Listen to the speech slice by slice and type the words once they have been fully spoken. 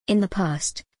In the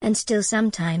past, and still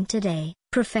sometime today,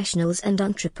 professionals and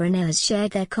entrepreneurs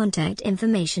shared their contact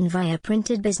information via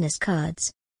printed business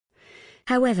cards.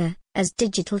 However, as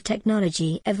digital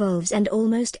technology evolves and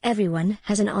almost everyone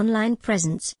has an online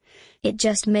presence, it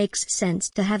just makes sense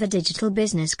to have a digital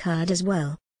business card as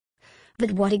well.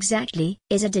 But what exactly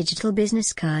is a digital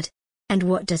business card? And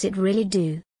what does it really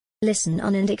do? Listen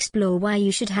on and explore why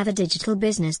you should have a digital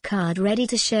business card ready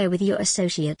to share with your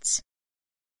associates.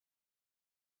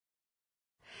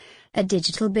 A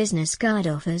digital business card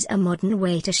offers a modern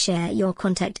way to share your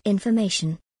contact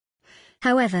information.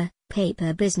 However,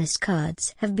 paper business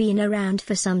cards have been around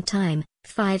for some time,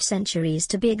 5 centuries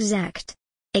to be exact.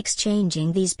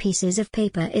 Exchanging these pieces of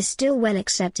paper is still well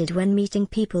accepted when meeting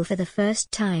people for the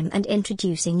first time and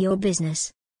introducing your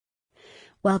business.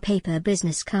 While paper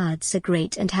business cards are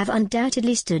great and have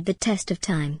undoubtedly stood the test of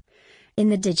time, in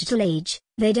the digital age,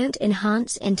 they don't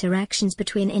enhance interactions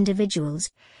between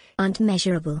individuals, aren't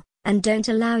measurable, and don't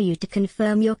allow you to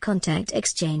confirm your contact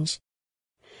exchange.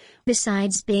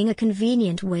 Besides being a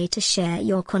convenient way to share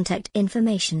your contact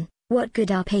information, what good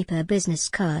are paper business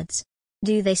cards?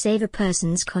 Do they save a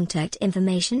person's contact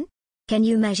information? Can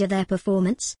you measure their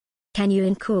performance? Can you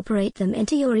incorporate them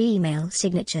into your email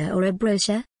signature or a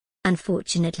brochure?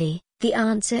 Unfortunately, the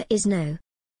answer is no.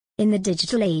 In the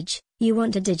digital age, you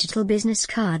want a digital business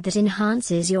card that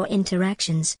enhances your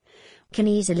interactions, can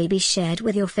easily be shared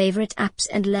with your favorite apps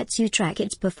and lets you track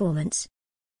its performance.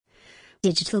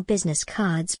 Digital business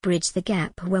cards bridge the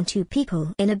gap when two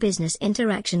people in a business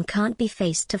interaction can't be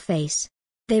face-to-face.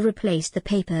 They replace the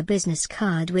paper business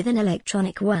card with an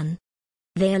electronic one.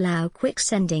 They allow quick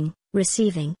sending,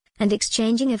 receiving, and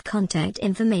exchanging of contact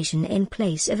information in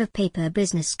place of a paper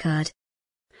business card.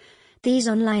 These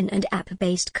online and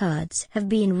app-based cards have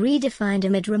been redefined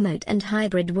amid remote and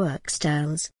hybrid work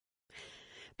styles.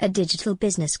 A digital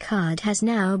business card has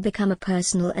now become a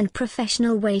personal and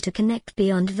professional way to connect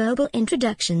beyond verbal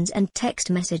introductions and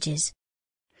text messages.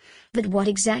 But what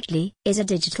exactly is a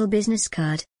digital business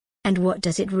card? And what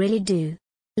does it really do?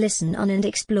 Listen on and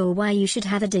explore why you should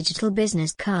have a digital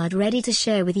business card ready to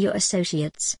share with your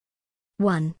associates.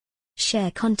 1. Share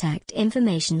contact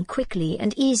information quickly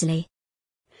and easily.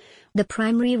 The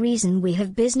primary reason we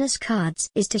have business cards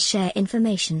is to share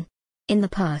information. In the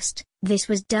past, this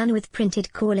was done with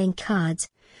printed calling cards,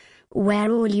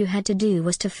 where all you had to do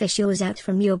was to fish yours out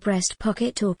from your breast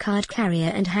pocket or card carrier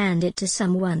and hand it to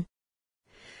someone.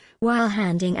 While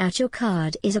handing out your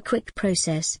card is a quick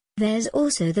process, there's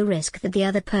also the risk that the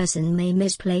other person may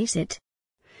misplace it.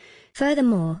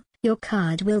 Furthermore, your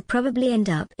card will probably end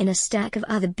up in a stack of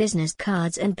other business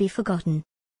cards and be forgotten.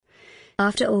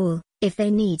 After all, if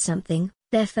they need something,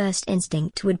 their first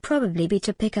instinct would probably be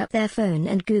to pick up their phone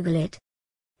and Google it.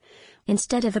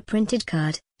 Instead of a printed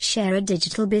card, share a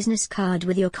digital business card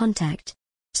with your contact.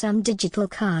 Some digital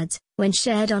cards, when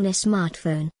shared on a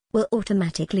smartphone, will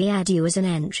automatically add you as an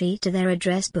entry to their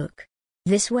address book.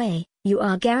 This way, you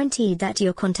are guaranteed that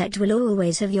your contact will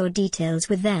always have your details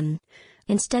with them,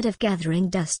 instead of gathering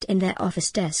dust in their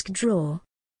office desk drawer.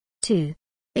 2.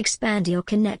 Expand your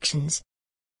connections.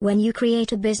 When you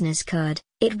create a business card,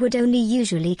 it would only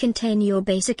usually contain your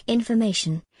basic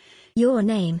information: your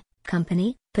name,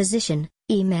 company, position,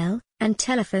 email, and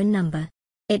telephone number.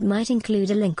 It might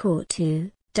include a link or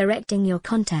two, directing your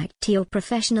contact to your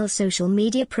professional social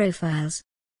media profiles.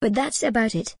 But that's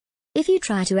about it. If you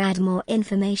try to add more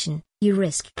information, you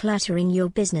risk cluttering your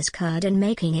business card and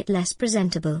making it less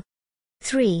presentable.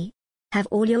 3. Have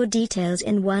all your details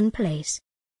in one place.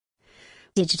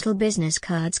 Digital business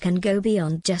cards can go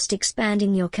beyond just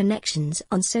expanding your connections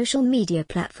on social media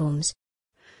platforms.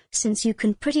 Since you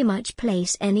can pretty much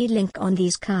place any link on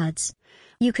these cards,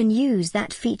 you can use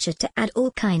that feature to add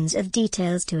all kinds of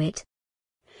details to it.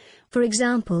 For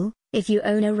example, if you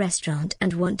own a restaurant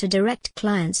and want to direct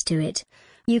clients to it,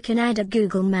 you can add a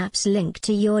Google Maps link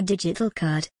to your digital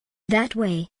card. That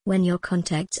way, when your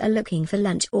contacts are looking for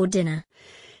lunch or dinner,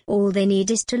 all they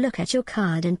need is to look at your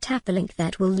card and tap a link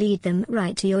that will lead them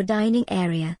right to your dining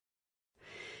area.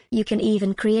 You can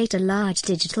even create a large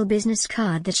digital business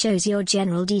card that shows your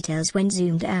general details when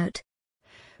zoomed out.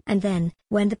 And then,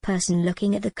 when the person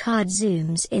looking at the card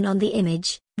zooms in on the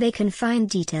image, they can find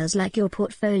details like your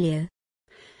portfolio.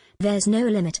 There's no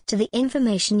limit to the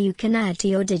information you can add to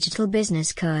your digital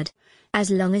business card, as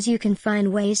long as you can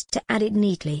find ways to add it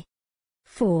neatly.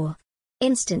 4.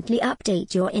 Instantly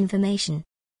update your information.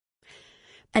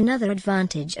 Another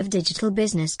advantage of digital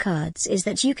business cards is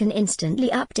that you can instantly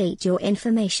update your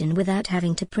information without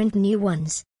having to print new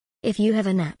ones. If you have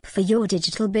an app for your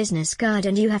digital business card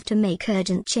and you have to make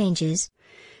urgent changes,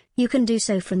 you can do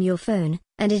so from your phone,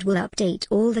 and it will update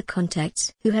all the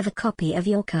contacts who have a copy of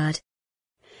your card.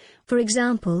 For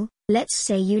example, let's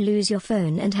say you lose your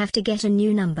phone and have to get a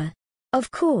new number. Of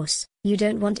course, you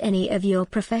don't want any of your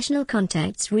professional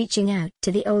contacts reaching out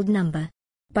to the old number.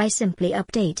 By simply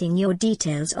updating your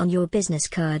details on your business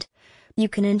card, you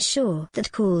can ensure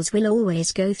that calls will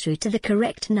always go through to the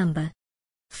correct number.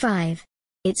 5.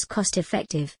 It's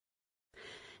cost-effective.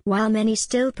 While many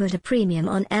still put a premium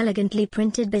on elegantly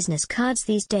printed business cards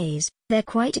these days, they're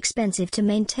quite expensive to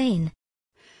maintain.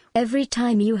 Every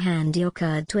time you hand your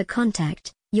card to a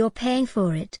contact, you're paying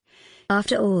for it.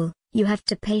 After all, you have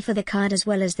to pay for the card as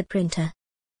well as the printer.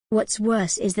 What's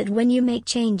worse is that when you make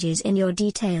changes in your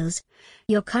details,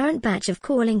 your current batch of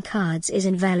calling cards is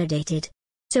invalidated.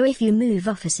 So if you move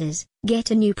offices, get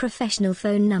a new professional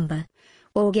phone number,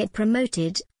 or get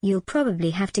promoted, you'll probably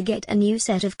have to get a new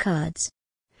set of cards.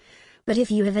 But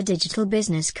if you have a digital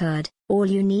business card, all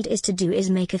you need to do is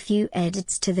make a few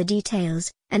edits to the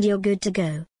details, and you're good to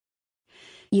go.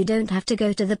 You don't have to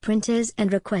go to the printers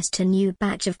and request a new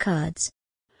batch of cards.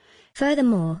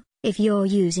 Furthermore, if you're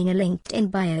using a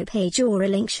LinkedIn bio page or a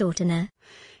link shortener,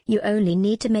 you only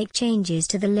need to make changes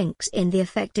to the links in the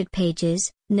affected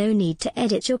pages, no need to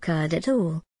edit your card at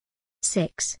all.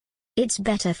 6. It's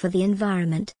better for the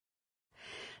environment.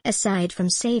 Aside from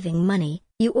saving money,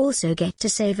 you also get to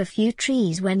save a few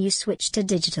trees when you switch to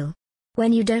digital.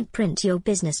 When you don't print your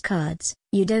business cards,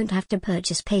 you don't have to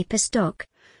purchase paper stock,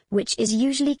 which is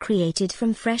usually created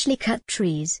from freshly cut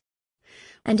trees.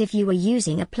 And if you were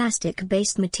using a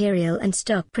plastic-based material and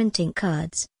stock printing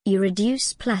cards, you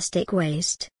reduce plastic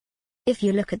waste. If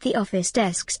you look at the office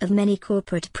desks of many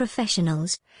corporate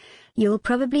professionals, you'll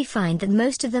probably find that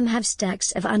most of them have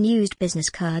stacks of unused business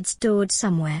cards stored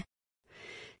somewhere.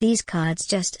 These cards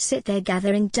just sit there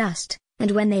gathering dust,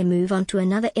 and when they move on to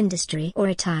another industry or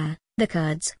retire, the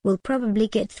cards will probably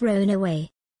get thrown away.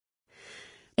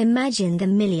 Imagine the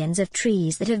millions of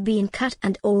trees that have been cut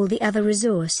and all the other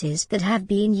resources that have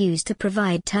been used to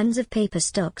provide tons of paper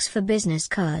stocks for business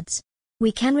cards.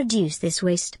 We can reduce this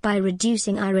waste by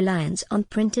reducing our reliance on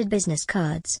printed business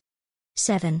cards.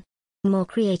 7. More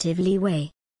creative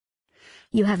leeway.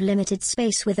 You have limited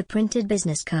space with a printed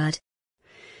business card.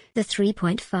 The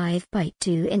 3.5 by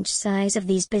 2 inch size of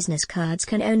these business cards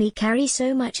can only carry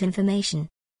so much information.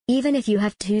 Even if you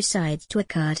have two sides to a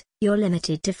card, you're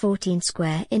limited to 14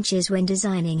 square inches when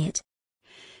designing it.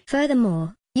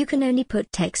 Furthermore, you can only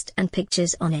put text and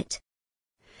pictures on it.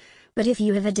 But if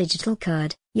you have a digital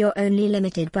card, you're only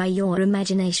limited by your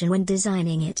imagination when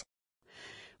designing it.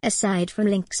 Aside from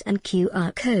links and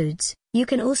QR codes, you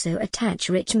can also attach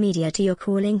rich media to your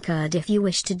calling card if you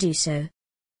wish to do so.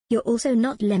 You're also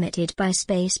not limited by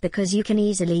space because you can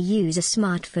easily use a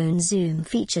smartphone zoom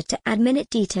feature to add minute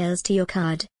details to your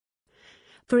card.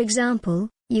 For example,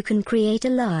 you can create a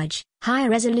large,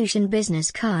 high-resolution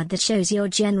business card that shows your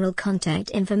general contact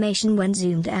information when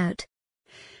zoomed out.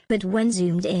 But when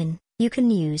zoomed in, you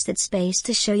can use that space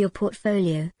to show your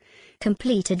portfolio,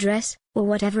 complete address, or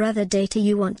whatever other data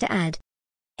you want to add.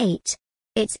 8.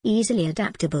 It's easily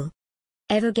adaptable.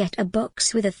 Ever get a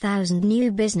box with 1,000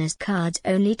 new business cards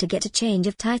only to get a change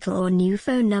of title or new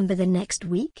phone number the next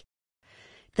week?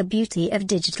 The beauty of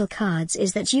digital cards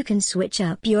is that you can switch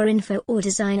up your info or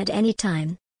design at any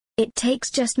time. It takes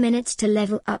just minutes to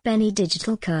level up any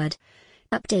digital card,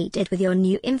 update it with your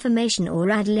new information or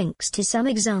add links to some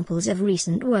examples of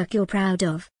recent work you're proud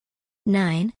of.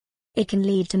 9. It can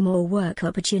lead to more work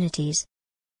opportunities.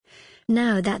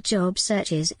 Now that job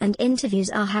searches and interviews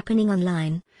are happening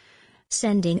online,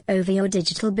 sending over your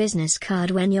digital business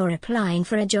card when you're applying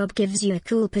for a job gives you a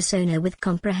cool persona with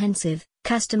comprehensive,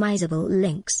 customizable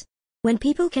links. When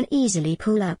people can easily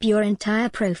pull up your entire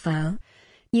profile,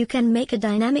 you can make a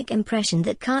dynamic impression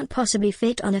that can't possibly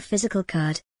fit on a physical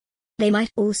card. They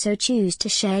might also choose to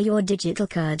share your digital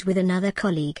card with another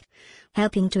colleague,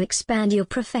 helping to expand your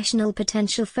professional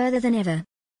potential further than ever.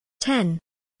 10.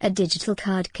 A digital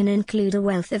card can include a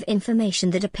wealth of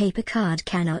information that a paper card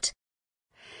cannot.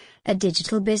 A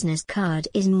digital business card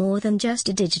is more than just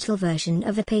a digital version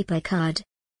of a paper card.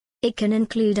 It can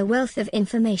include a wealth of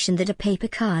information that a paper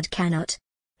card cannot.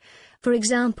 For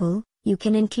example, you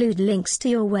can include links to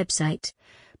your website,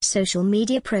 social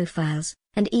media profiles,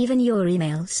 and even your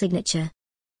email signature.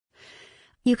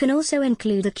 You can also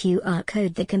include a QR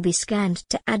code that can be scanned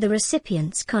to add the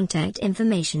recipient's contact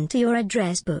information to your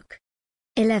address book.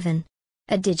 11.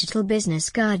 A digital business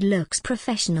card looks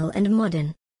professional and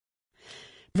modern.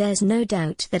 There's no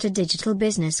doubt that a digital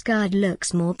business card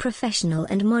looks more professional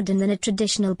and modern than a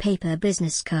traditional paper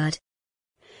business card.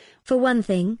 For one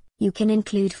thing, you can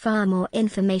include far more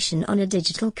information on a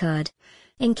digital card,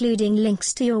 including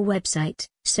links to your website,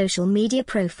 social media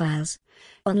profiles,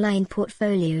 online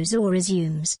portfolios or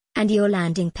resumes, and your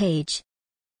landing page.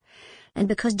 And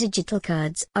because digital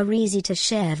cards are easy to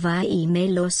share via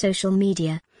email or social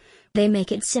media, they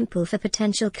make it simple for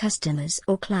potential customers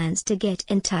or clients to get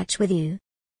in touch with you.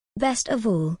 Best of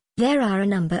all, there are a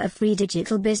number of free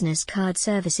digital business card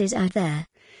services out there,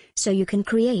 so you can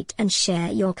create and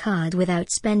share your card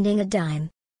without spending a dime.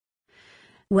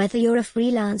 Whether you're a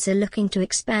freelancer looking to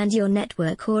expand your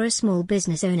network or a small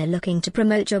business owner looking to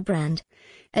promote your brand,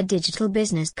 a digital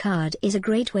business card is a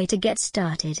great way to get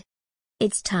started.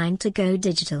 It's time to go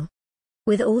digital.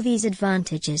 With all these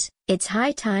advantages, it's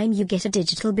high time you get a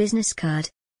digital business card.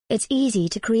 It's easy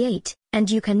to create, and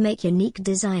you can make unique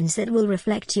designs that will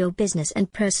reflect your business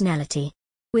and personality.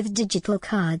 With digital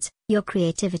cards, your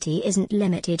creativity isn't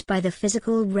limited by the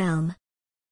physical realm.